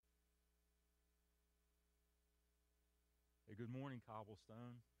Good morning,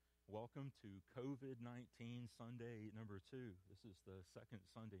 Cobblestone. Welcome to COVID 19 Sunday number 2. This is the second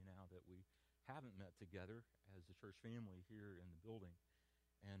Sunday now that we haven't met together as a church family here in the building.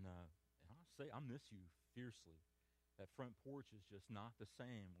 And I'll say, I miss you fiercely. That front porch is just not the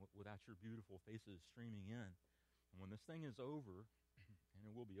same without your beautiful faces streaming in. And when this thing is over, and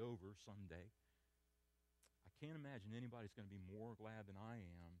it will be over someday, I can't imagine anybody's going to be more glad than I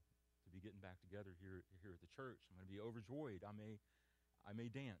am to be getting back together here at the church. I'm going to be overjoyed. I may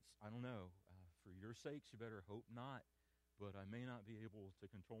dance. I don't know. For your sakes, you better hope not. But I may not be able to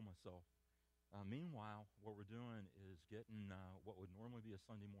control myself. Meanwhile, what we're doing is getting what would normally be a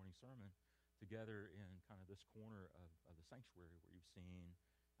Sunday morning sermon together in kind of this corner of the sanctuary where you've seen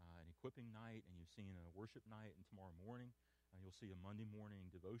an equipping night and you've seen a worship night, and tomorrow morning you'll see a Monday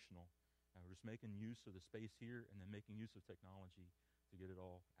morning devotional. We're just making use of the space here and then making use of technology to get it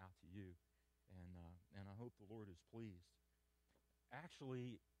all out to you. And I hope the Lord is pleased.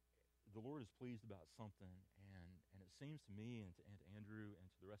 Actually, the Lord is pleased about something, and it seems to me and to Andrew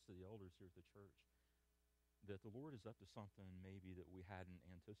and to the rest of the elders here at the church that the Lord is up to something maybe that we hadn't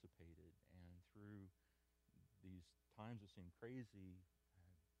anticipated. And through these times that seem crazy,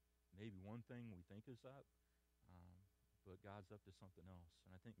 maybe one thing we think is up, but God's up to something else.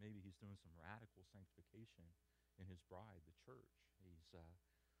 And I think maybe he's doing some radical sanctification in his bride, the church. He's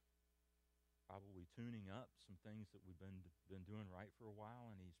probably tuning up some things that we've been doing right for a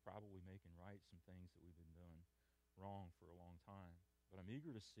while, and he's probably making right some things that we've been doing wrong for a long time. But I'm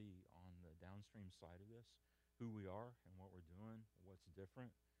eager to see on the downstream side of this who we are and what we're doing, what's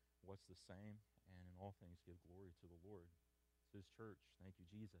different, what's the same, and in all things give glory to the Lord. It's his church. Thank you,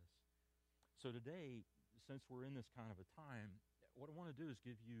 Jesus. So today, since we're in this kind of a time, what I want to do is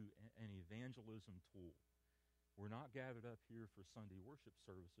give you an evangelism tool. We're not gathered up here for Sunday worship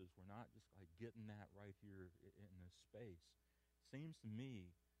services. We're not just like getting that right here in this space. Seems to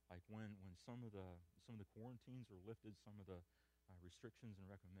me like when some of the quarantines are lifted, some of the restrictions and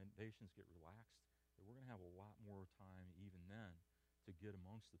recommendations get relaxed, that we're going to have a lot more time even then to get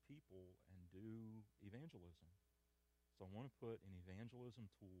amongst the people and do evangelism. So I want to put an evangelism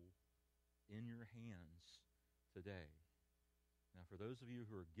tool in your hands today. Now, for those of you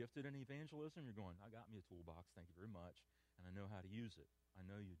who are gifted in evangelism, you're going, I got me a toolbox, thank you very much, and I know how to use it. I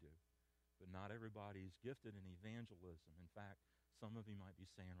know you do. But not everybody's gifted in evangelism. In fact, some of you might be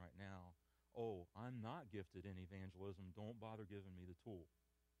saying right now, oh, I'm not gifted in evangelism, don't bother giving me the tool.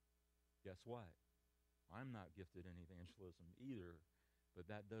 Guess what? I'm not gifted in evangelism either,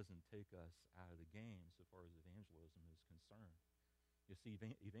 but that doesn't take us out of the game so far as evangelism is concerned. You see,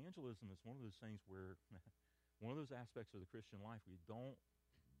 evangelism is one of those things where one of those aspects of the Christian life where you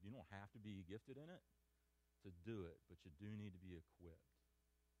don't have to be gifted in it to do it, but you do need to be equipped.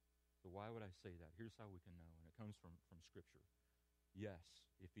 So why would I say that? Here's how we can know, and it comes from Scripture. Yes,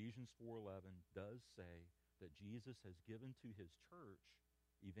 Ephesians 4:11 does say that Jesus has given to his church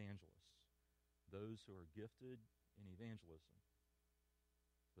evangelists, those who are gifted in evangelism.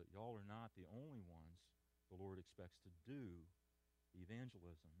 But y'all are not the only ones the Lord expects to do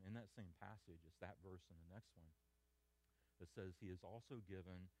evangelism. In that same passage, it's that verse and the next one that says he has also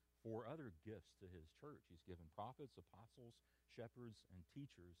given 4 other gifts to his church. He's given prophets, apostles, shepherds, and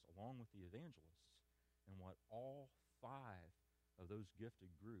teachers along with the evangelists. And what all 5 of those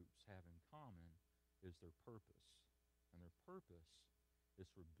gifted groups have in common is their purpose. And their purpose is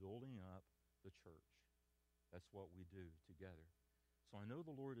for building up the church. That's what we do together. So I know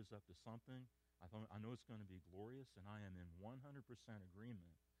the Lord is up to something. I know it's going to be glorious, and I am in 100%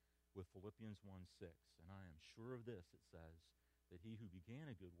 agreement with Philippians 1:6. And I am sure of this, it says, that he who began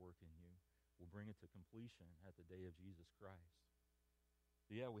a good work in you will bring it to completion at the day of Jesus Christ.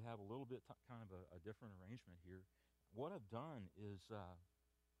 So yeah, we have a little bit kind of a different arrangement here. What I've done is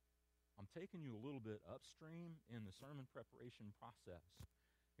I'm taking you a little bit upstream in the sermon preparation process.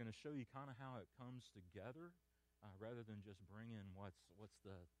 I'm going to show you kind of how it comes together rather than just bring in what's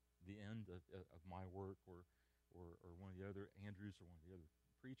the end of my work or one of the other Andrews or one of the other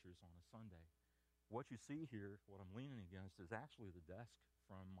preachers on a Sunday. What you see here, what I'm leaning against, is actually the desk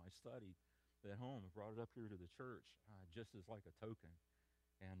from my study at home. I brought it up here to the church just as like a token.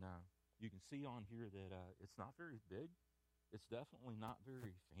 And you can see on here that it's not very big. It's definitely not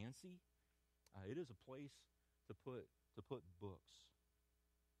very fancy. It is a place to put books.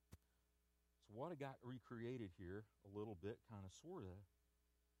 So what I got recreated here a little bit, kind of, sort of,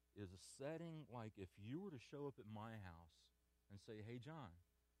 is a setting like if you were to show up at my house and say, hey, John,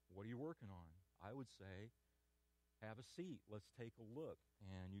 what are you working on? I would say, have a seat. Let's take a look.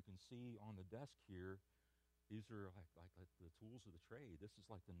 And you can see on the desk here, these are like the tools of the trade. This is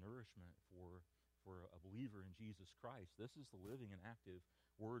like the nourishment for for a believer in Jesus Christ. This is the living and active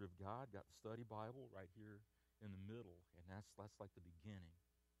Word of God. Got the study Bible right here in the middle, and that's like the beginning.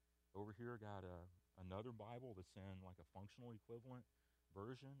 Over here, got another Bible that's in like a functional equivalent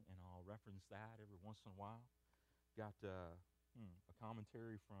version, and I'll reference that every once in a while. Got a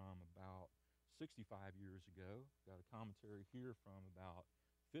commentary from about 65 years ago. Got a commentary here from about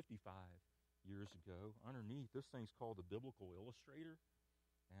 55 years ago. Underneath, this thing's called the Biblical Illustrator,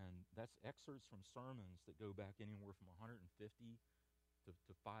 and that's excerpts from sermons that go back anywhere from 150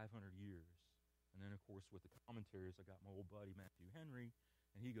 to 500 years. And then, of course, with the commentaries, I got my old buddy Matthew Henry,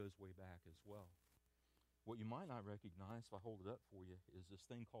 and he goes way back as well. What you might not recognize, if I hold it up for you, is this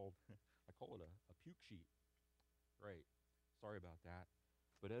thing called, I call it a puke sheet. Right. Sorry about that.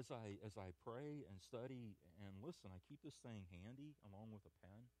 But as I pray and study and listen, I keep this thing handy along with a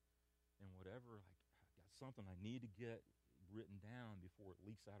pen and whatever. Like, I got something I need to get written down before it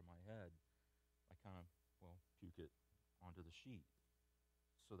leaks out of my head. I kind of, puke it onto the sheet.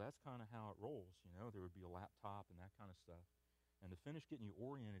 So that's kind of how it rolls. There would be a laptop and that kind of stuff. And to finish getting you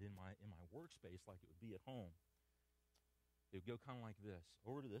oriented in my workspace like it would be at home, it would go kind of like this.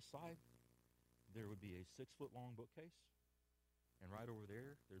 Over to this side, there would be a 6-foot-long bookcase. And right over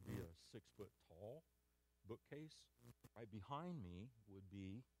there, there'd be a 6-foot-tall bookcase. Right behind me would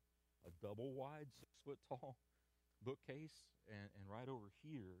be a double-wide 6-foot-tall bookcase. And right over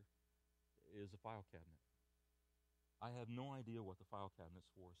here is a file cabinet. I have no idea what the file cabinet's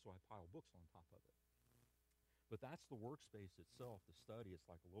for, so I pile books on top of it. But that's the workspace itself, the study. It's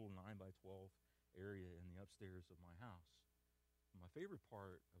like a little 9x12 area in the upstairs of my house. My favorite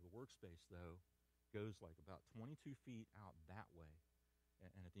part of the workspace, though, goes like about 22 feet out that way.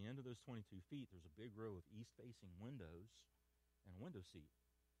 And at the end of those 22 feet, there's a big row of east-facing windows and a window seat.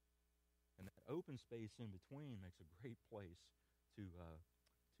 And that open space in between makes a great place to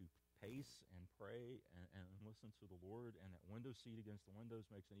pace and pray and listen to the Lord. And that window seat against the windows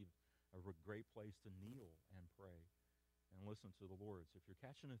makes a great place to kneel and pray and listen to the Lord. So if you're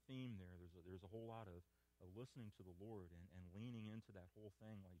catching a theme there, there's a whole lot of listening to the Lord and leaning into that whole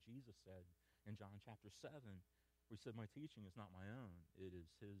thing, like Jesus said in John chapter 7, where he said, my teaching is not my own. It is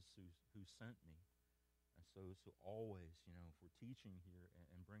his who sent me. And so always, if we're teaching here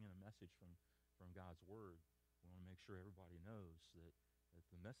and bringing a message from God's Word, we want to make sure everybody knows that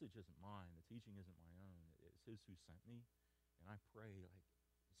the message isn't mine, the teaching isn't my own. It's his who sent me. And I pray like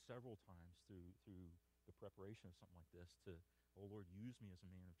several times through the preparation of something like this to, oh Lord, use me as a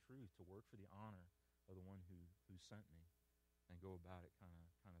man of truth to work for the honor of the one who sent me and go about it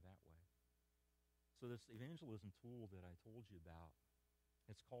kind of that way. So this evangelism tool that I told you about,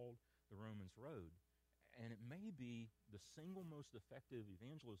 it's called the Romans Road. And it may be the single most effective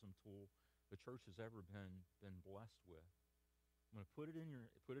evangelism tool the church has ever been blessed with. I'm going to put it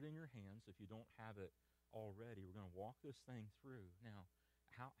in your hands if you don't have it already. We're going to walk this thing through. Now,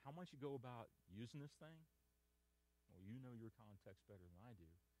 how might you go about using this thing? Well, you know your context better than I do,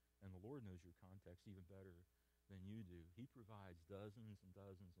 and the Lord knows your context even better than you do. He provides dozens and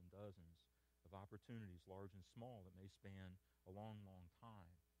dozens and dozens of opportunities, large and small, that may span a long, long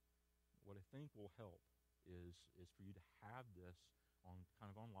time. What I think will help is for you to have this on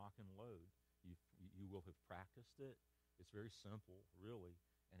kind of on lock and load. You will have practiced it. It's very simple, really,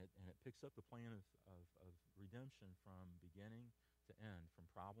 and it picks up the plan of redemption from beginning to end, from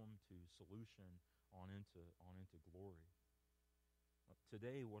problem to solution on into glory.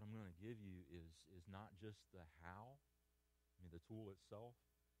 Today, what I'm going to give you is not just the how, the tool itself,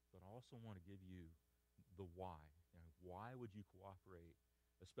 but I also want to give you the why. Why would you cooperate,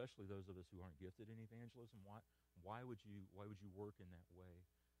 especially those of us who aren't gifted in evangelism? Why would you work in that way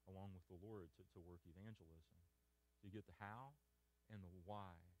along with the Lord to work evangelism? So you get the how and the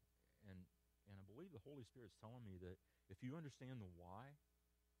why. And I believe the Holy Spirit's telling me that if you understand the why,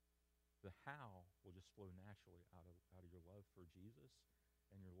 the how will just flow naturally out of your love for Jesus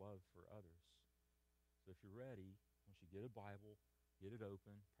and your love for others. So if you're ready, once you get a Bible, get it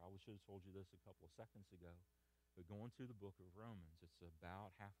open. Probably should have told you this a couple of seconds ago. But go into the book of Romans. It's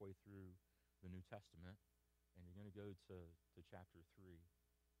about halfway through the New Testament, and you're going to go to chapter 3.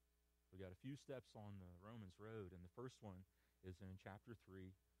 We got a few steps on the Romans road, and the first one is in chapter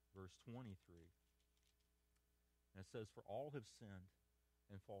 3, verse 23. And it says, "For all have sinned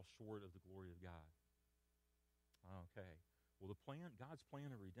and fall short of the glory of God." Okay. Well, God's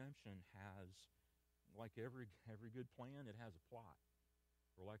plan of redemption has, like every good plan, it has a plot.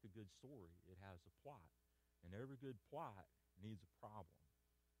 Or like a good story, it has a plot. And every good plot needs a problem.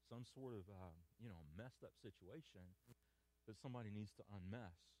 Some sort of, messed up situation that somebody needs to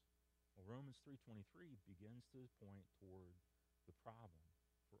unmess. Well, Romans 3:23 begins to point toward the problem.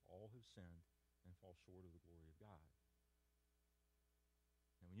 For all have sinned and fall short of the glory of God.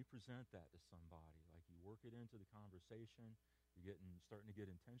 And when you present that to somebody, like you work it into the conversation, starting to get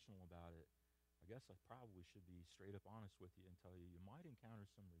intentional about it, I guess I probably should be straight up honest with you and tell you you might encounter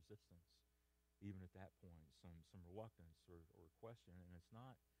some resistance, even at that point, some reluctance or question. And it's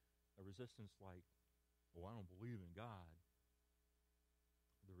not a resistance like, well, I don't believe in God.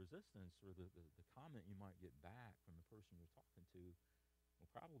 The resistance or the comment you might get back from the person you're talking to will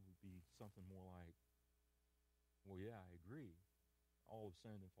probably be something more like, well, yeah, I agree. All have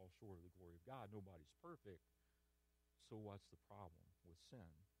sinned and fall short of the glory of God. Nobody's perfect. So what's the problem with sin?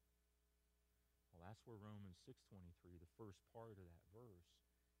 Well, that's where Romans 6:23, the first part of that verse,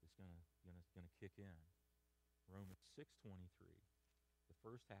 is gonna kick in. Romans 6:23, the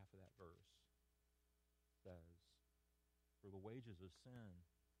first half of that verse says, "For the wages of sin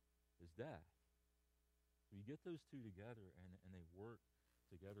is death." So you get those two together, and they work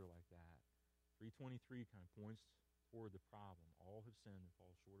together like that. 3:23 kind of points toward the problem. All have sinned and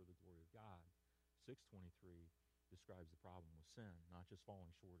fall short of the glory of God. 6:23 describes the problem with sin, not just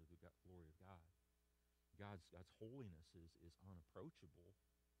falling short of the glory of God. God's holiness is unapproachable,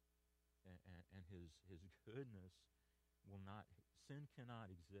 and his goodness sin cannot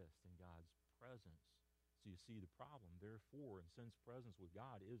exist in God's presence. So you see the problem. Therefore, in sin's presence with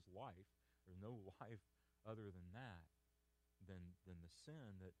God is life. There's no life other than that, than the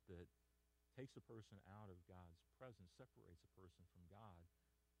sin that takes a person out of God's presence, separates a person from God.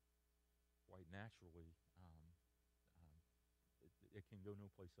 Quite naturally, it can go no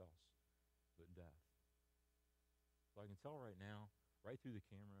place else but death. So I can tell right now, right through the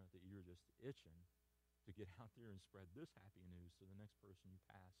camera, that you're just itching to get out there and spread this happy news to the next person you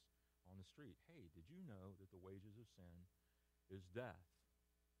pass on the street. Hey, did you know that the wages of sin is death?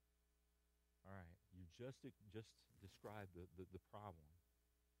 All right, you just described the problem.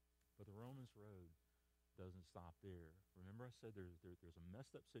 But the Romans road doesn't stop there. Remember I said there's a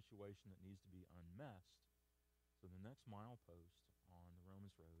messed up situation that needs to be unmessed. So the next milepost on the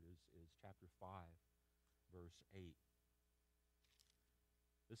Romans road is chapter 5, verse 8.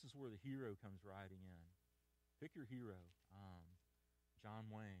 This is where the hero comes riding in. Pick your hero. John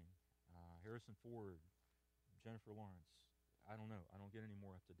Wayne, Harrison Ford, Jennifer Lawrence. I don't know. I don't get any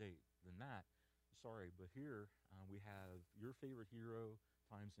more up to date than that. Sorry, but here we have your favorite hero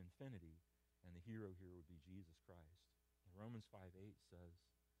times infinity, and the hero here would be Jesus Christ. And Romans 5:8 says,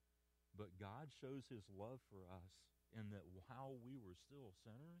 "But God shows his love for us in that while we were still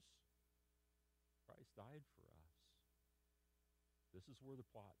sinners, Christ died for us." This is where the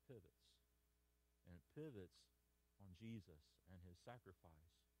plot pivots. And it pivots on Jesus and his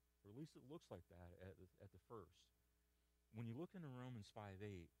sacrifice. Or at least it looks like that at the first. When you look into Romans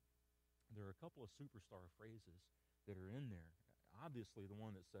 5:8, there are a couple of superstar phrases that are in there. Obviously, the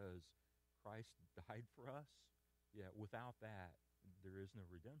one that says, Christ died for us. Yeah, without that, there is no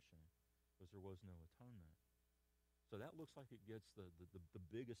redemption, because there was no atonement. So that looks like it gets the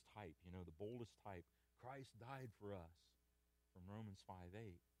biggest hype, the boldest hype. Christ died for us, from Romans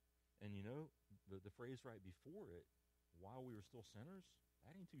 5:8. And the phrase right before it, while we were still sinners,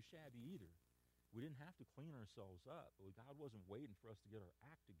 that ain't too shabby either. We didn't have to clean ourselves up. But God wasn't waiting for us to get our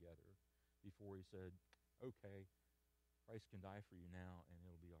act together before he said, okay, Christ can die for you now and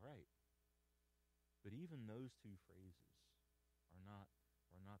it'll be all right. But even those two phrases are not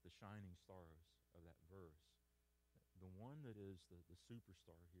the shining stars of that verse. The one that is the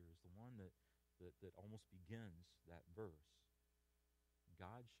superstar here is the one that almost begins that verse.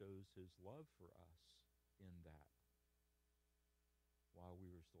 God shows his love for us in that. While we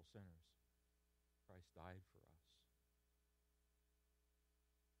were still sinners, Christ died for us.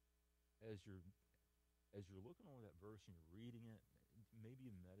 As you're looking over that verse and you're reading it, maybe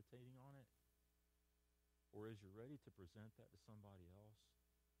you're meditating on it, or as you're ready to present that to somebody else,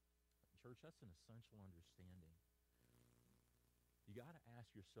 church, that's an essential understanding. You got to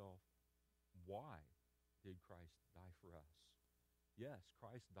ask yourself, why did Christ die for us? Yes,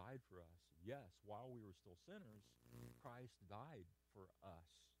 Christ died for us. Yes, while we were still sinners, Christ died for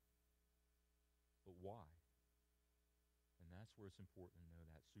us. But why? And that's where it's important to know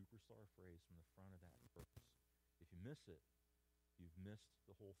that superstar phrase from the front of that verse. If you miss it, you've missed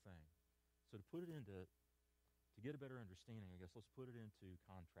the whole thing. So to get a better understanding, I guess, let's put it into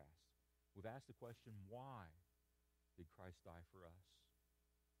contrast. We've asked the question, why did Christ die for us?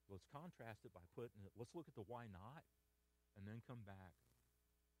 Let's contrast it by let's look at the why not, and then come back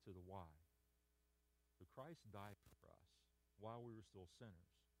to the why. So Christ died for us while we were still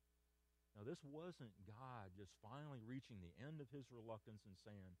sinners. Now, this wasn't God just finally reaching the end of his reluctance and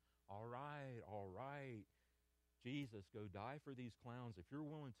saying, all right, Jesus, go die for these clowns if you're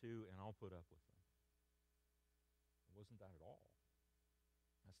willing to, and I'll put up with them. It wasn't that at all.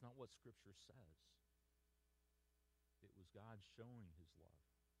 That's not what Scripture says. It was God showing his love.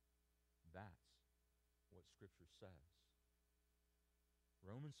 That's what Scripture says.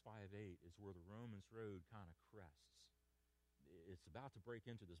 Romans 5:8 is where the Romans road kind of crests. It's about to break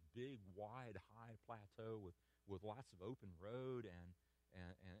into this big, wide, high plateau with lots of open road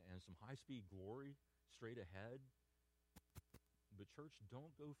and some high-speed glory straight ahead. But church,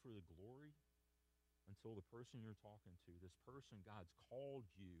 don't go for the glory until the person you're talking to, this person God's called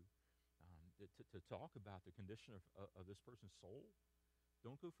you to talk about the condition of this person's soul.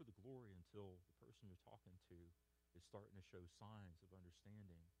 Don't go for the glory until the person you're talking to is starting to show signs of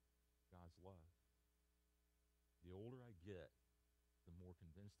understanding God's love. The older I get, the more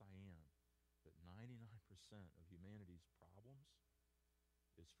convinced I am that 99% of humanity's problems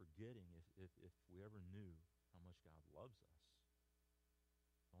is forgetting if we ever knew how much God loves us.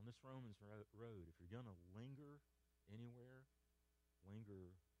 On this Romans road, if you're going to linger anywhere,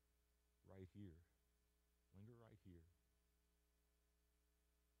 linger right here. Linger right here.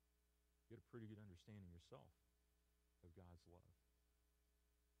 Get a pretty good understanding yourself of God's love.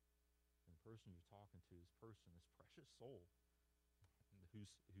 And the person you're talking to, this precious soul,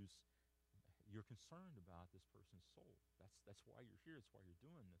 who's you're concerned about this person's soul. That's why you're here. That's why you're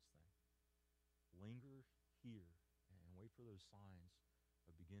doing this thing. Linger here and wait for those signs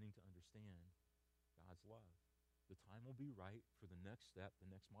of beginning to understand God's love. The time will be right for the next step,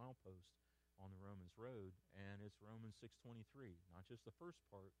 the next milepost on the Romans road, and it's Romans 6:23. Not just the first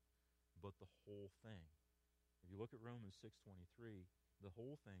part, but the whole thing. If you look at Romans 6:23, the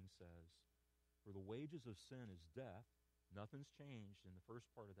whole thing says, "For the wages of sin is death." Nothing's changed in the first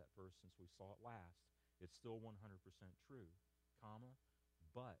part of that verse since we saw it last. It's still 100% true, comma,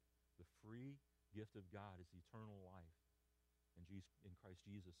 but the free gift of God is eternal life in Christ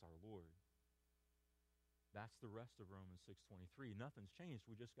Jesus our Lord. That's the rest of Romans 6:23. Nothing's changed.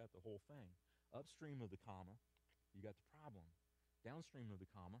 We just got the whole thing. Upstream of the comma, you got the problem. Downstream of the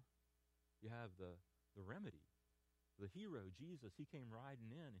comma, you have the remedy. The hero, Jesus, he came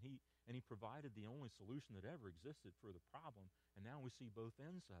riding in, and he provided the only solution that ever existed for the problem, and now we see both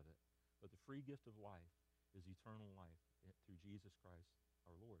ends of it. But the free gift of life is eternal life through Jesus Christ,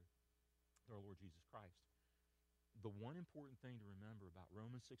 our Lord Jesus Christ. The one important thing to remember about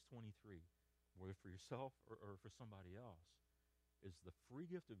Romans 6:23, whether for yourself or for somebody else, is the free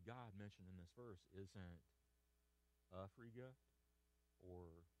gift of God mentioned in this verse isn't a free gift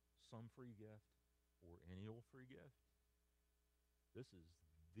or some free gift or any old free gift. This is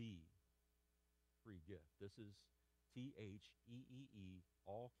the free gift. This is THEEE,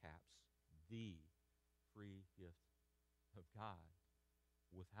 all caps, the free gift of God.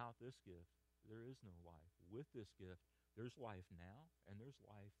 Without this gift, there is no life. With this gift, there's life now, and there's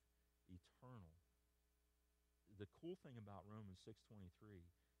life eternal. The cool thing about Romans 6:23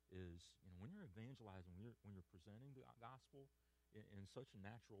 is, when you're evangelizing, when you're presenting the gospel in such a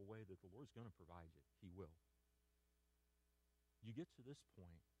natural way that the Lord's going to provide you, he will. You get to this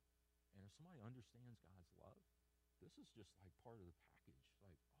point, and if somebody understands God's love, this is just like part of the package.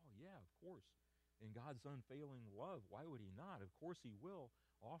 Like, oh yeah, of course. In God's unfailing love, why would he not? Of course he will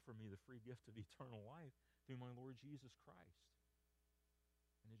offer me the free gift of eternal life through my Lord Jesus Christ.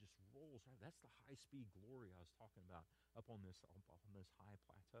 And it just rolls right. That's the high-speed glory I was talking about up on this high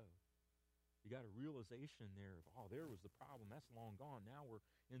plateau. You got a realization there of, oh, there was the problem. That's long gone. Now we're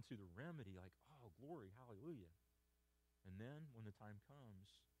into the remedy, like, oh, glory, hallelujah. And then when the time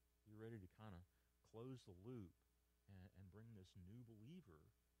comes, you're ready to kind of close the loop and bring this new believer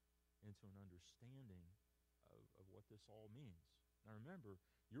into an understanding of what this all means. Now remember,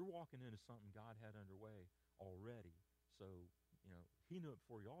 you're walking into something God had underway already. So, he knew it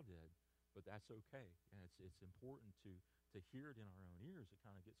before y'all did, but that's okay. And it's important to hear it in our own ears. It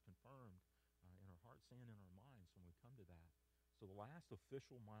kind of gets confirmed in our hearts and in our minds when we come to that. So the last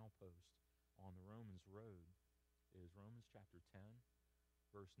official milepost on the Romans road is Romans chapter 10,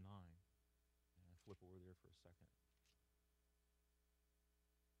 verse 9. And I flip over there for a second.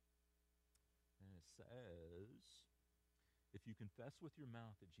 And it says, "If you confess with your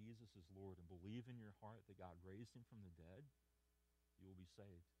mouth that Jesus is Lord and believe in your heart that God raised him from the dead, you will be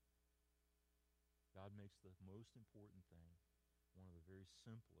saved." God makes the most important thing one of the very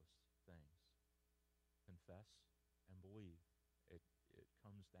simplest things. Confess and believe. It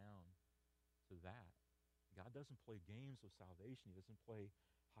comes down to that. God doesn't play games with salvation. He doesn't play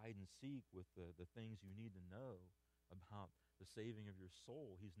hide and seek with the things you need to know about the saving of your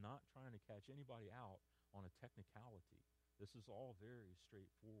soul. He's not trying to catch anybody out on a technicality. This is all very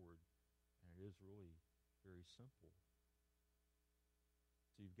straightforward, and it is really Very simple.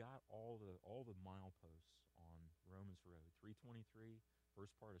 So you've got all the mileposts on Romans Road. 323,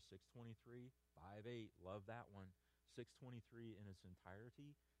 first part of 623, 5:8, love that one. 623 in its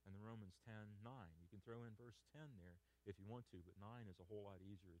entirety, and the Romans 10:9. You can throw in verse 10 there if you want to, but 9 is a whole lot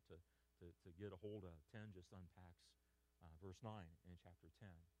easier to get a hold of. 10 just unpacks verse 9 in chapter 10.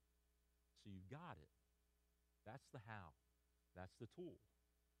 So you've got it. That's the how. That's the tool.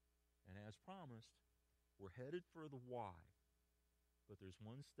 And as promised, we're headed for the why. But there's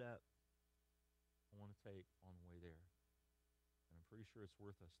one step I want to take on the way there. And I'm pretty sure it's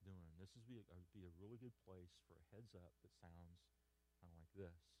worth us doing. This would be a really good place for a heads up that sounds kind of like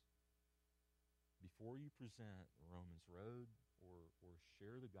this. Before you present Romans Road or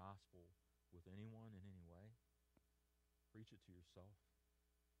share the gospel with anyone in any way, preach it to yourself.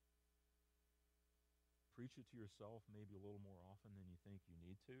 Preach it to yourself maybe a little more often than you think you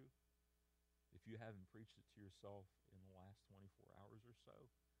need to. If you haven't preached it to yourself in the last 24 hours or so,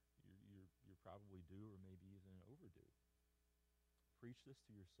 you're probably due or maybe even overdue. Preach this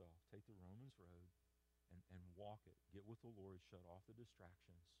to yourself. Take the Romans Road and walk it. Get with the Lord. Shut off the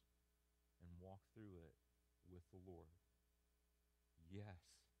distractions and walk through it with the Lord.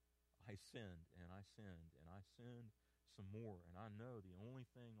 Yes, I sinned, and I sinned, and I sinned some more. And I know the only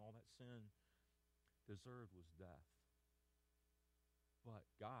thing all that sin deserved was death. But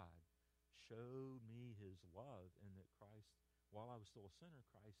God showed me his love in that Christ, while I was still a sinner,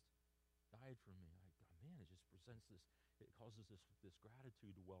 Christ died for me. It just presents this, it causes this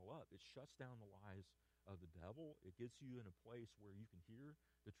gratitude to well up. It shuts down the lies of the devil. It gets you in a place where you can hear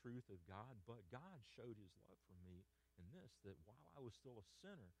the truth of God. But God showed his love for me in this, that while I was still a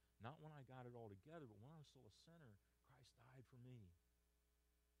sinner, not when I got it all together, but when I was still a sinner, Christ died for me.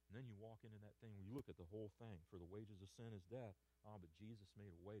 And then you walk into that thing where you look at the whole thing. For the wages of sin is death. Oh, but Jesus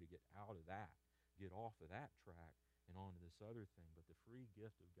made a way to get out of that, get off of that track and onto this other thing. But the free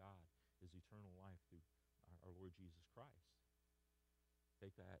gift of God is eternal life through our Lord Jesus Christ.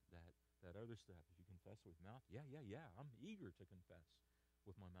 Take that other step. If you confess with mouth, yeah, I'm eager to confess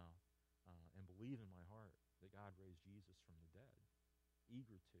with my mouth and believe in my heart that God raised Jesus from the dead.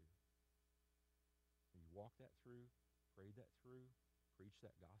 Eager to. You walk that through, prayed that through, preach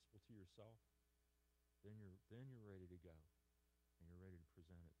that gospel to yourself, then you're ready to go. And you're ready to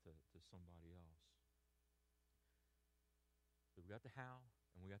present it to somebody else. So we got the how,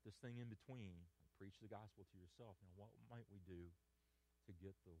 and we got this thing in between. Preach the gospel to yourself. Now, what might we do to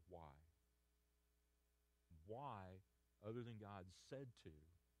get the why? Why, other than God said to,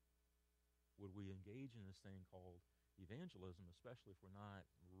 would we engage in this thing called evangelism, especially if we're not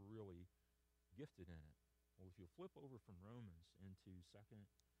really gifted in it? Well, if you'll flip over from Romans into 2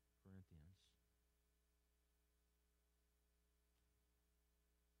 Corinthians,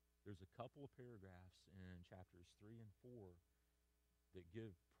 there's a couple of paragraphs in chapters 3 and 4 that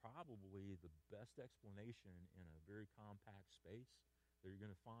give probably the best explanation in a very compact space that you're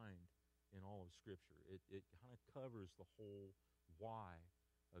going to find in all of Scripture. It kind of covers the whole why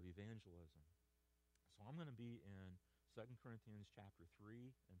of evangelism. So I'm going to be in 2 Corinthians chapter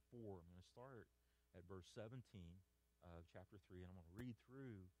 3 and 4. I'm going to start at verse 17 of chapter 3, and I'm going to read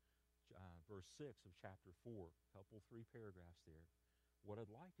through verse 6 of chapter 4, a couple, 3 paragraphs there. What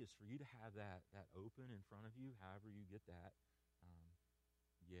I'd like is for you to have that open in front of you, however you get that.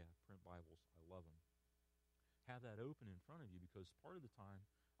 Print Bibles, I love them. Have that open in front of you, because part of the time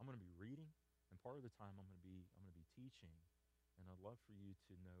I'm going to be reading, and part of the time I'm going to be teaching, and I'd love for you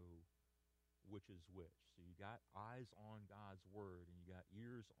to know which is which. So you got eyes on God's Word, and you got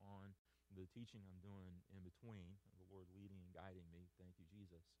ears on the teaching I'm doing in between. The Lord leading and guiding me. Thank you,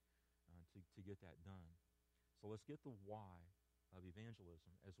 Jesus, to get that done. So let's get the why of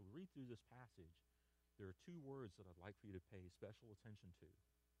evangelism. As we read through this passage, there are 2 words that I'd like for you to pay special attention to.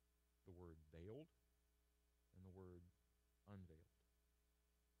 The word veiled and the word unveiled.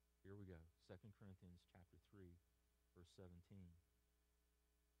 Here we go. 2 Corinthians chapter 3, verse 17.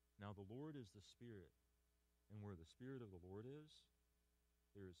 Now the Lord is the Spirit, and where the Spirit of the Lord is,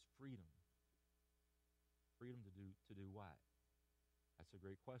 there is freedom. Freedom to do what? That's a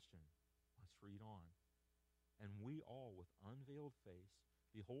great question. Let's read on. And we all, with unveiled face,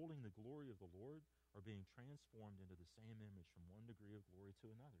 beholding the glory of the Lord, are being transformed into the same image from one degree of glory to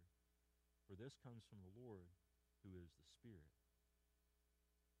another. For this comes from the Lord, who is the Spirit.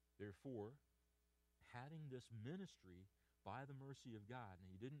 Therefore, having this ministry by the mercy of God. Now,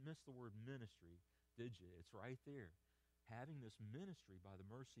 you didn't miss the word ministry, did you? It's right there. Having this ministry by the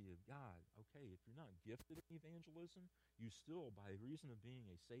mercy of God. Okay, if you're not gifted in evangelism, you still, by reason of being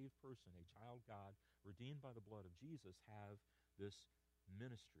a saved person, a child of God, redeemed by the blood of Jesus, have this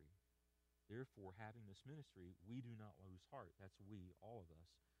ministry. Therefore, having this ministry, we do not lose heart. That's we, all of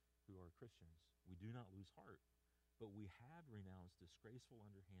us who are Christians. We do not lose heart, but we have renounced disgraceful,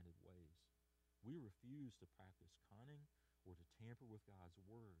 underhanded ways. We refuse to practice cunning or to tamper with God's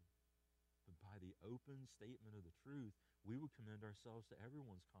word. But by the open statement of the truth, we would commend ourselves to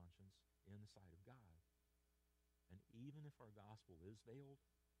everyone's conscience in the sight of God. And even if our gospel is veiled,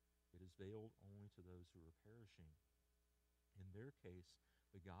 it is veiled only to those who are perishing. In their case,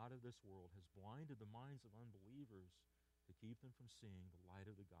 the God of this world has blinded the minds of unbelievers to keep them from seeing the light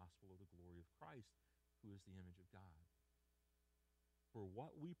of the gospel of the glory of Christ, who is the image of God. For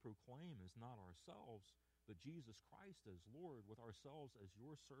what we proclaim is not ourselves, but Jesus Christ as Lord, with ourselves as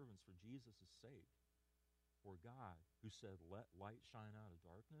your servants for Jesus' sake. For God, who said, "Let light shine out of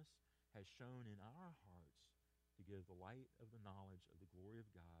darkness," has shone in our hearts to give the light of the knowledge of the glory of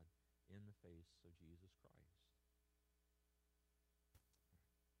God in the face of Jesus Christ.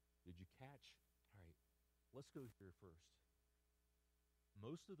 Did you catch? All right, let's go here first.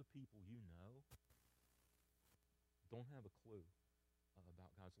 Most of the people you know don't have a clue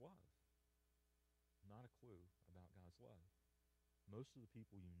about God's love. Not a clue about God's love. Most of the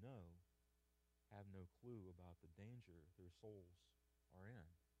people you know have no clue about the danger their souls are in.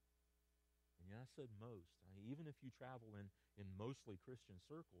 And yeah, I said most. Even if you travel in mostly Christian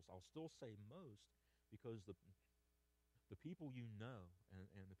circles, I'll still say most, because the people you know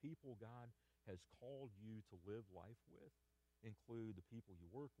and the people God has called you to live life with include the people you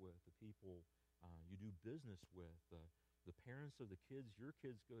work with, the people you do business with, the parents of the kids your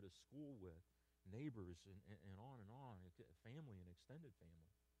kids go to school with, neighbors, and on, family and extended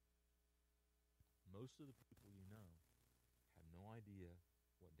family. Most of the people you know have no idea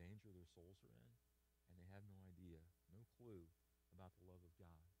what danger their souls are in, and they have no idea, no clue about the love of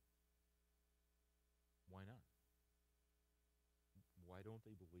God. Why not? Why don't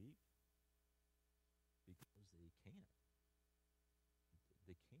they believe? Because they can't.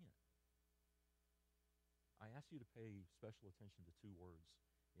 They can't. I ask you to pay special attention to two words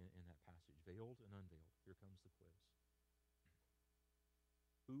in that passage, veiled and unveiled. Here comes the quiz.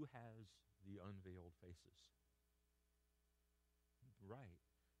 Who has the unveiled faces? Right.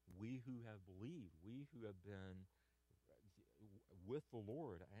 We who have believed, we who have been with the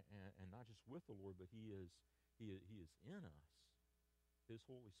Lord, and not just with the Lord, but He is in us. His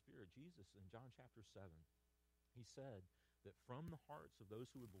Holy Spirit. Jesus, in John chapter 7, He said that from the hearts of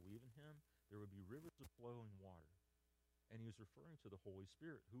those who would believe in Him, there would be rivers of flowing water. And He was referring to the Holy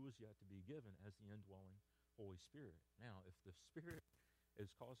Spirit, who was yet to be given as the indwelling Holy Spirit. Now, if the Spirit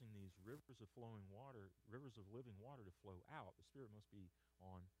is causing these rivers of flowing water, rivers of living water to flow out, the Spirit must be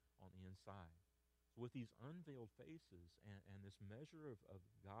on the inside. So with these unveiled faces and this measure of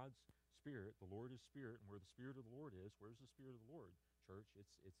God's Spirit, the Lord is Spirit, and where the Spirit of the Lord is, where's the Spirit of the Lord? Church,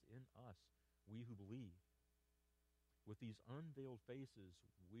 it's in us, we who believe. With these unveiled faces,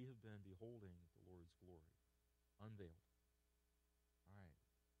 we have been beholding the Lord's glory. Unveiled. All right.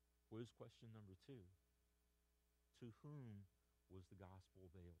 Quiz question number 2. To whom was the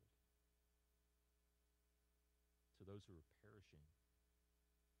gospel veiled? To those who are perishing.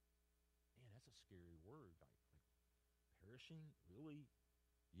 Man, that's a scary word. Like perishing? Really?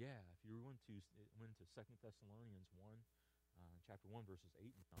 Yeah, if you went to 2 Thessalonians 1, chapter 1, verses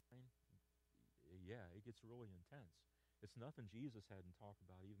 8 and 9, yeah, it gets really intense. It's nothing Jesus hadn't talked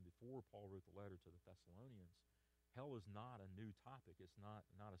about even before Paul wrote the letter to the Thessalonians. Hell is not a new topic. It's not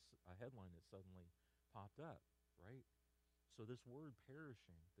a headline that suddenly popped up, right? So this word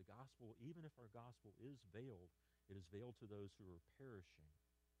perishing, the gospel, even if our gospel is veiled, it is veiled to those who are perishing.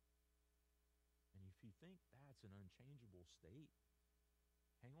 And if you think that's an unchangeable state,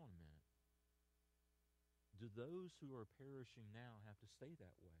 hang on a minute. Do those who are perishing now have to stay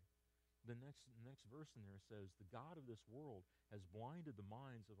that way? The next verse in there says, the God of this world has blinded the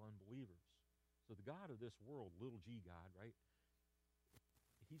minds of unbelievers. So the God of this world, little g God, right?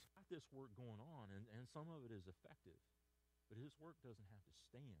 He's got this work going on, and some of it is effective. But His work doesn't have to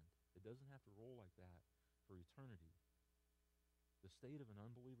stand. It doesn't have to roll like that for eternity. The state of an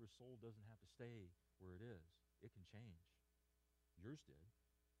unbeliever's soul doesn't have to stay where it is. It can change. Yours did.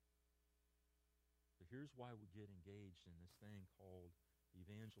 But here's why we get engaged in this thing called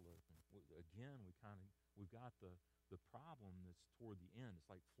evangelism. Again, we've got the problem that's toward the end. It's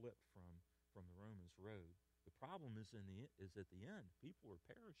like flipped from the Romans road. The problem is at the end. People are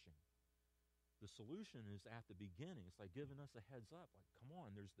perishing. The solution is at the beginning. It's like giving us a heads up. Like, come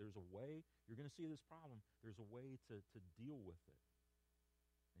on, there's a way. You're going to see this problem. There's a way to deal with it.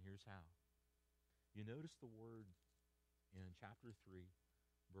 And here's how. You notice the word in chapter 3,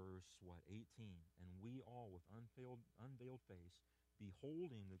 verse 18. And we all with unveiled face,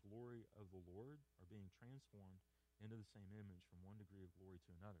 beholding the glory of the Lord, are being transformed into the same image from one degree of glory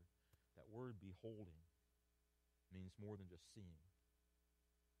to another. That word beholding means more than just seeing.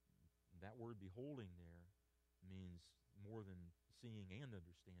 That word beholding there means more than seeing and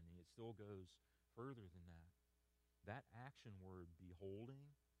understanding. It still goes further than that. That action word, beholding,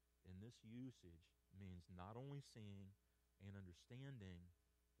 in this usage means not only seeing and understanding,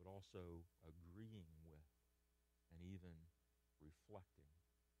 but also agreeing with and even reflecting.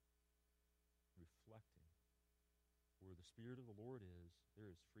 Reflecting. Where the Spirit of the Lord is, there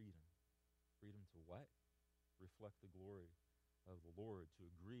is freedom. Freedom to what? Reflect the glory of the Lord, to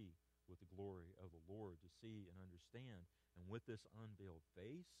agree with the glory of the Lord, to see and understand. And with this unveiled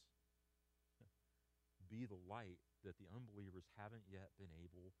face, be the light that the unbelievers haven't yet been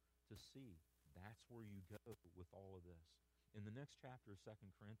able to see. That's where you go with all of this. In the next chapter of 2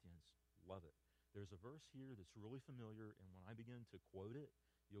 Corinthians, love it. There's a verse here that's really familiar, and when I begin to quote it,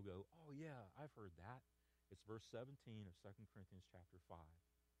 you'll go, oh yeah, I've heard that. It's verse 17 of 2 Corinthians chapter 5.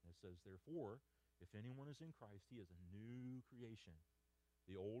 And it says, therefore, if anyone is in Christ, he is a new creation.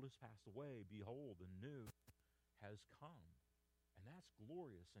 The old has passed away. Behold, the new has come. And that's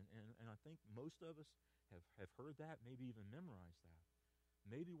glorious. And I think most of us have heard that, maybe even memorized that.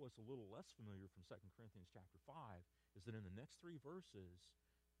 Maybe what's a little less familiar from 2 Corinthians chapter 5 is that in the next 3 verses,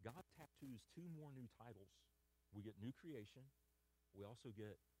 God tattoos 2 more new titles. We get new creation, we also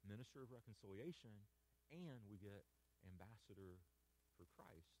get minister of reconciliation, and we get ambassador for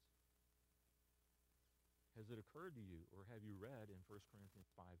Christ. Has it occurred to you, or have you read in 1 Corinthians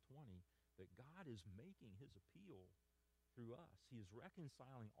 5:20, that God is making his appeal through us? He is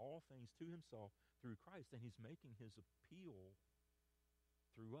reconciling all things to himself through Christ, and he's making his appeal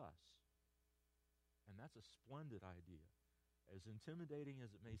through us. And that's a splendid idea. As intimidating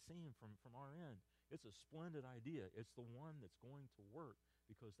as it may seem from our end, it's a splendid idea. It's the one that's going to work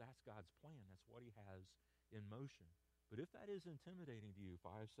because that's God's plan. That's what he has in motion. But if that is intimidating to you,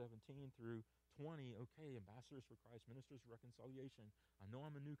 5:17 through 20, okay, ambassadors for Christ, ministers of reconciliation, I know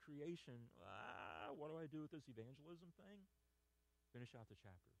I'm a new creation. What do I do with this evangelism thing? Finish out the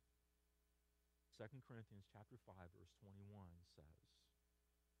chapter. 2 Corinthians chapter 5, verse 21 says,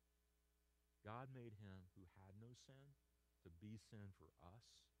 God made him who had no sin to be sin for us,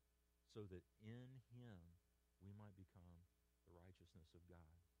 so that in him we might become the righteousness of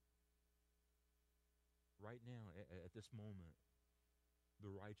God. Right now, at this moment, the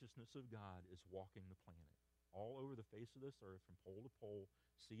righteousness of God is walking the planet. All over the face of this earth, from pole to pole,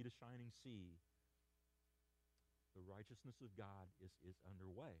 sea to shining sea, the righteousness of God is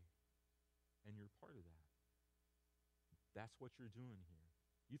underway. And you're part of that. That's what you're doing here.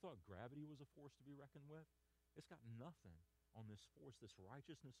 You thought gravity was a force to be reckoned with? It's got nothing on this force, this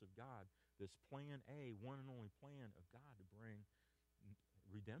righteousness of God, this plan A, one and only plan of God to bring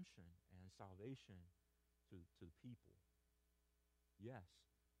redemption and salvation to the people. Yes,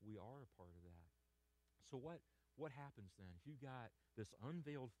 we are a part of that. So what happens then? If you got this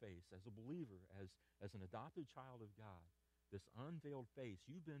unveiled face as a believer, as an adopted child of God, this unveiled face,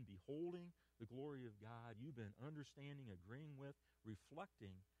 you've been beholding the glory of God, you've been understanding, agreeing with,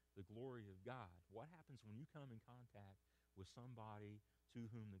 reflecting the glory of God. What happens when you come in contact with somebody to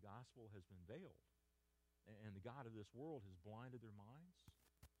whom the gospel has been veiled and the God of this world has blinded their minds?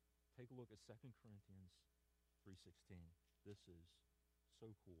 Take a look at 2 Corinthians 3:16. This is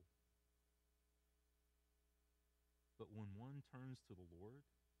so cool. But when one turns to the Lord,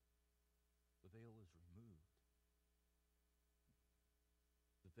 the veil is removed.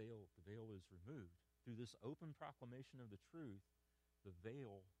 The veil is removed. Through this open proclamation of the truth, the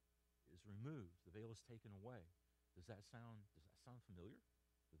veil is removed. The veil is taken away. Does that sound familiar?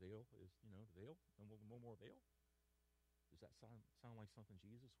 The veil is, the veil, and no more veil? Does that sound like something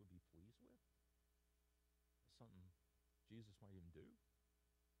Jesus would be pleased with? Something Jesus might even do?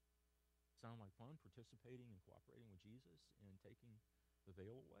 Sound like fun, participating and cooperating with Jesus in taking the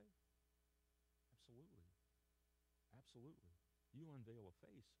veil away? Absolutely. Absolutely. You unveil a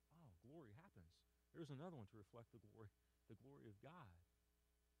face, glory happens. There's another one to reflect the glory of God.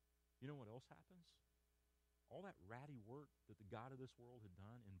 You know what else happens? All that ratty work that the God of this world had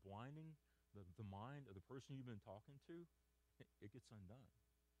done in blinding the mind of the person you've been talking to, it gets undone.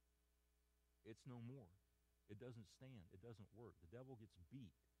 It's no more. It doesn't stand. It doesn't work. The devil gets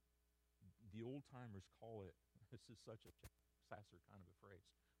beat. The old-timers call it, this is such a Sasser kind of a phrase.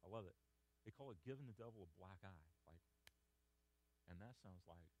 I love it. They call it giving the devil a black eye. And that sounds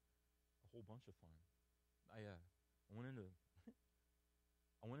like a whole bunch of fun. I went into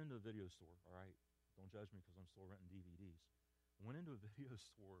a video store, all right? Don't judge me because I'm still renting DVDs. I went into a video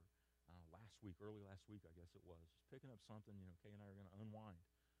store early last week, I guess it was. Just picking up something, Kay and I are going to unwind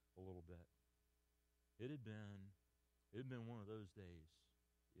a little bit. It had been one of those days,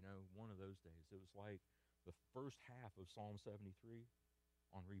 one of those days. It was like the first half of Psalm 73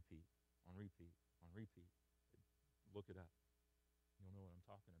 on repeat, on repeat, on repeat. Look it up. You'll know what I'm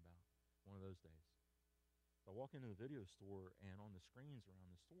talking about. One of those days. So I walk into the video store, and on the screens around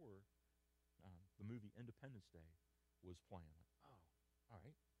the store, the movie Independence Day was playing. Like, oh, all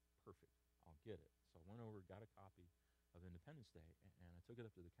right, perfect. I'll get it. So I went over, got a copy of Independence Day, and I took it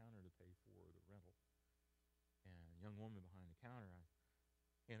up to the counter to pay for the rental. And a young woman behind the counter, I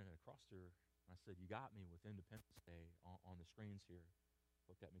handed it across to her. I said, "You got me with Independence Day on the screens here."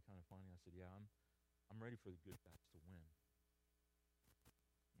 Looked at me kind of funny. I said, "Yeah, I'm ready for the good guys to win."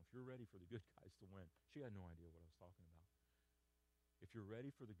 If you're ready for the good guys to win, she had no idea what I was talking about. If you're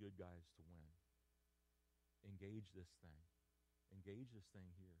ready for the good guys to win, engage this thing. Engage this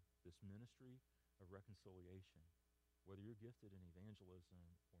thing here, this ministry of reconciliation. Whether you're gifted in evangelism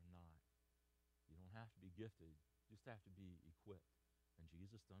or not, you don't have to be gifted, you just have to be equipped. And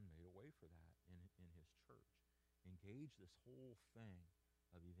Jesus done made a way for that in his church. Engage this whole thing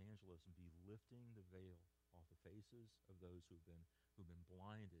of evangelism. Be lifting the veil off the faces of those who've been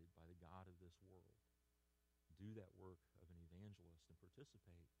blinded by the God of this world. Do that work of an evangelist and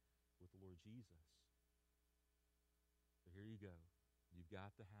participate with the Lord Jesus. So here you go. You've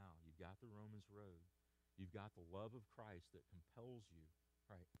got the how. You've got the Romans road. You've got the love of Christ that compels you,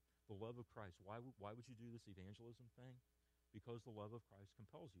 right? The love of Christ. Why would you do this evangelism thing? Because the love of Christ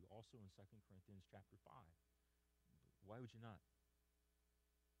compels you. Also in 2 Corinthians chapter 5. Why would you not?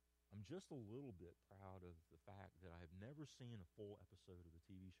 I'm just a little bit proud of the fact that I have never seen a full episode of the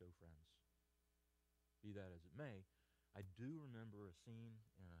TV show Friends. Be that as it may, I do remember a scene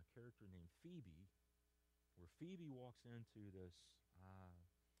in a character named Phoebe, where Phoebe walks into this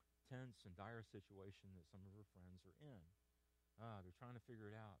tense and dire situation that some of her friends are in. They're trying to figure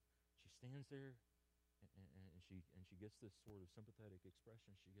it out. She stands there, and she gets this sort of sympathetic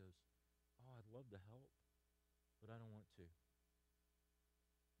expression. She goes, "Oh, I'd love to help, but I don't want to."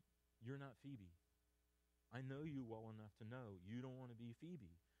 You're not Phoebe. I know you well enough to know you don't want to be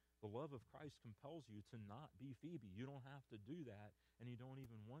Phoebe. The love of Christ compels you to not be Phoebe. You don't have to do that, and you don't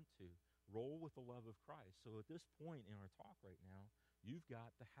even want to. Roll with the love of Christ. So at this point in our talk right now, you've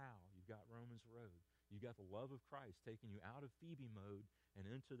got the how. You've got Romans road. You've got the love of Christ taking you out of Phoebe mode and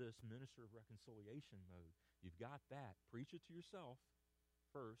into this minister of reconciliation mode. You've got that. Preach it to yourself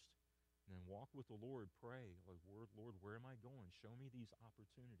first, and then walk with the Lord. Pray, like, Lord, where am I going? Show me these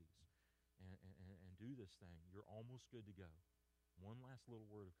opportunities, and do this thing. You're almost good to go. One last little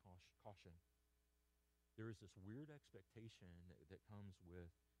word of caution. There is this weird expectation that comes with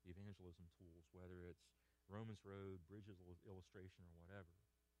evangelism tools, whether it's Romans Road, Bridges illustration, or whatever.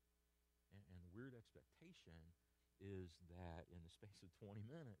 And the weird expectation is that in the space of 20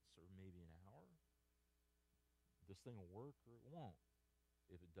 minutes or maybe an hour, this thing will work or it won't.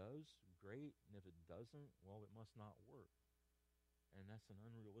 If it does, great. And if it doesn't, well, it must not work. And that's an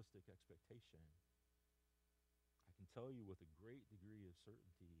unrealistic expectation. I can tell you with a great degree of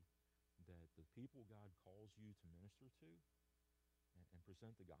certainty that the people God calls you to minister to and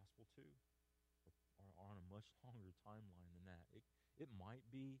present the gospel to are on a much longer timeline than that. It might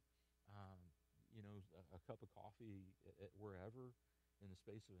be, a cup of coffee at wherever in the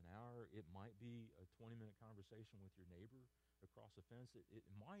space of an hour. It might be a 20-minute conversation with your neighbor across the fence. It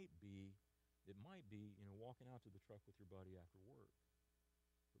might be, walking out to the truck with your buddy after work.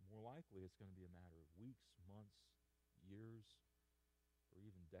 But more likely, it's going to be a matter of weeks, months, years, or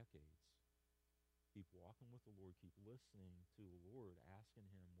even decades. Keep walking with the Lord. Keep listening to the Lord, asking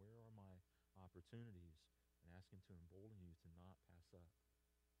Him, where are my opportunities? And ask Him to embolden you to not pass up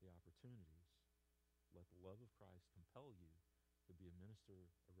the opportunities. Let the love of Christ compel you to be a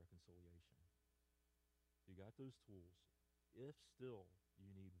minister of reconciliation. You got those tools. If still you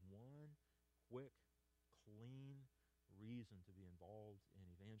need one quick, clean reason to be involved in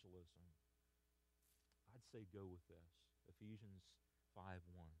evangelism, I'd say go with this. Ephesians 5:1.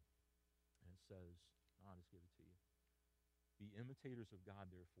 And it says, I'll just give it to you. Be imitators of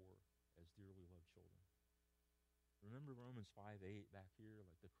God, therefore, as dearly loved children. Remember Romans 5:8 back here,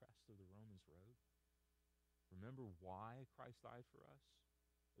 like the crest of the Romans road? Remember why Christ died for us?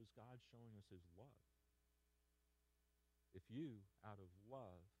 It was God showing us His love. If you, out of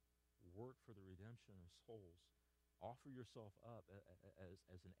love, work for the redemption of souls, offer yourself up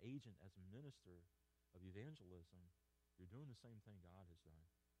as an agent, as a minister of evangelism, you're doing the same thing God has done.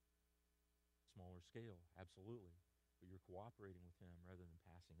 Smaller scale, absolutely, but you're cooperating with Him rather than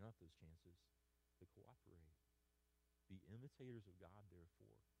passing up those chances to cooperate. Be imitators of God,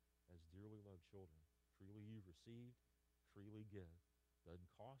 therefore, as dearly loved children. Freely you've received, freely give.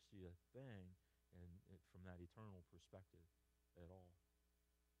 Doesn't cost you a thing, and from that eternal perspective at all.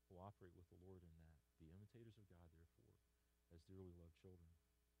 Cooperate with the Lord in that. Be imitators of God, therefore, as dearly loved children.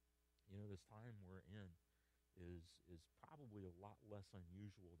 You know, this time we're in is probably a lot less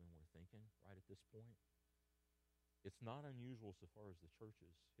unusual than we're thinking right at this point. It's not unusual so far as the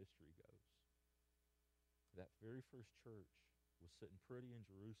church's history goes. That very first church was sitting pretty in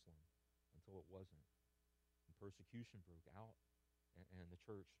Jerusalem until it wasn't. And persecution broke out, and the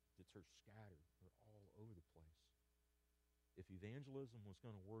church scattered. They're all over the place. If evangelism was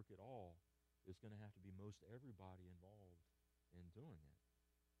going to work at all, it's going to have to be most everybody involved in doing it,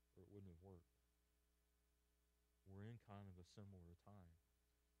 or it wouldn't have worked. We're in kind of a similar time.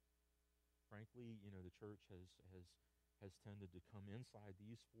 Frankly, you know, the church has tended to come inside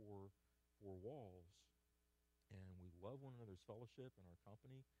these four walls, and we love one another's fellowship and our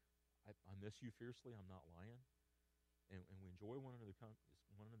company. I miss you fiercely. I'm not lying. And we enjoy one another's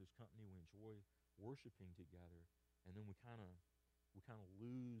company. We enjoy worshiping together. And then we kind of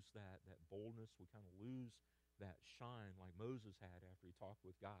lose that boldness. We kind of lose that shine like Moses had after he talked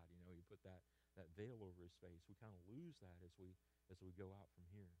with God. You know, he put that veil over his face. We kind of lose that as we go out from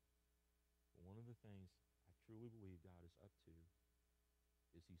here. But one of the things I truly believe God is up to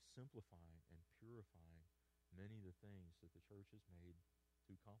is he's simplifying and purifying many of the things that the church has made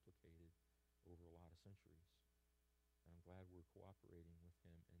too complicated over a lot of centuries. And I'm glad we're cooperating with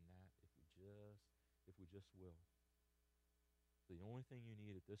him in that if we just will. The only thing you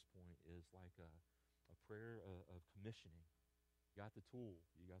need at this point is like a prayer of commissioning. You got the tool.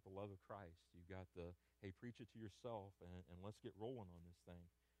 You got the love of Christ. You got the, hey, preach it to yourself, and let's get rolling on this thing.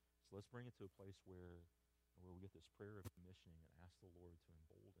 So let's bring it to a place where we get this prayer of commissioning and ask the Lord to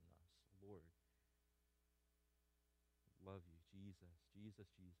embolden us. Lord, love you, Jesus, Jesus,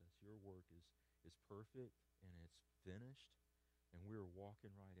 Jesus. Your work is perfect and it's finished, and we're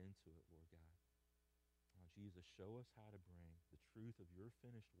walking right into it, Lord God. Oh, Jesus, show us how to bring the truth of your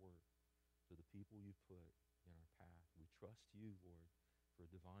finished work to the people you've put in our path. We trust you, Lord, for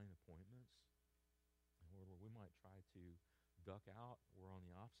divine appointments. And Lord, where we might try to duck out, we're on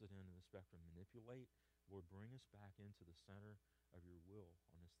the opposite end of the spectrum, manipulate. Lord, bring us back into the center of your will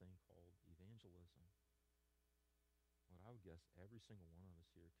on this thing called evangelism. Lord, I would guess every single one of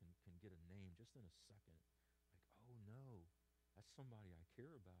us here can get a name just in a second. Like, oh no, that's somebody I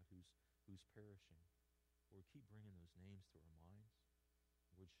care about who's perishing. Lord, keep bringing those names to our minds.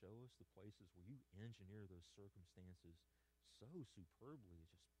 Lord, show us the places where you engineer those circumstances so superbly,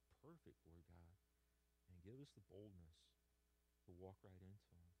 just perfect, Lord God. And give us the boldness to walk right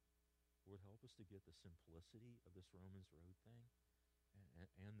into them. Lord, help us to get the simplicity of this Romans Road thing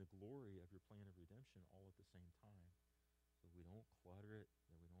and the glory of your plan of redemption all at the same time. So we don't clutter it,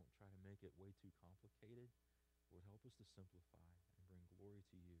 that we don't try to make it way too complicated. Lord, help us to simplify and bring glory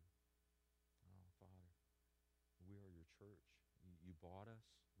to you. Oh, Father, we are your church. You bought us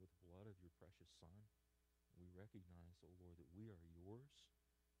with the blood of your precious Son. We recognize, oh Lord, that we are yours.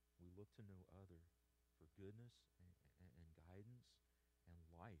 We look to no other for goodness and guidance and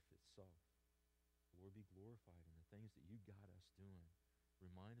life itself. Lord, be glorified in the things that you got us doing.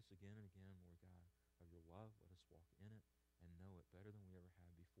 Remind us again and again, Lord God, of your love. Let us walk in it and know it better than we ever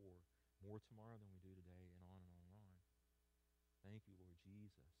have before. More tomorrow than we do today, and on and on and on. Thank you, Lord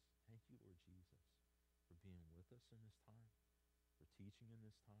Jesus. Thank you, Lord Jesus, for being with us in this time, for teaching in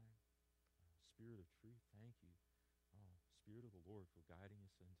this time. Spirit of truth, thank you. Oh, Spirit of the Lord, for guiding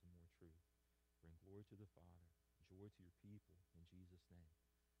us into more truth. Bring glory to the Father, joy to your people, in Jesus' name.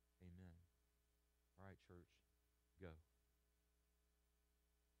 Amen. All right, church, go.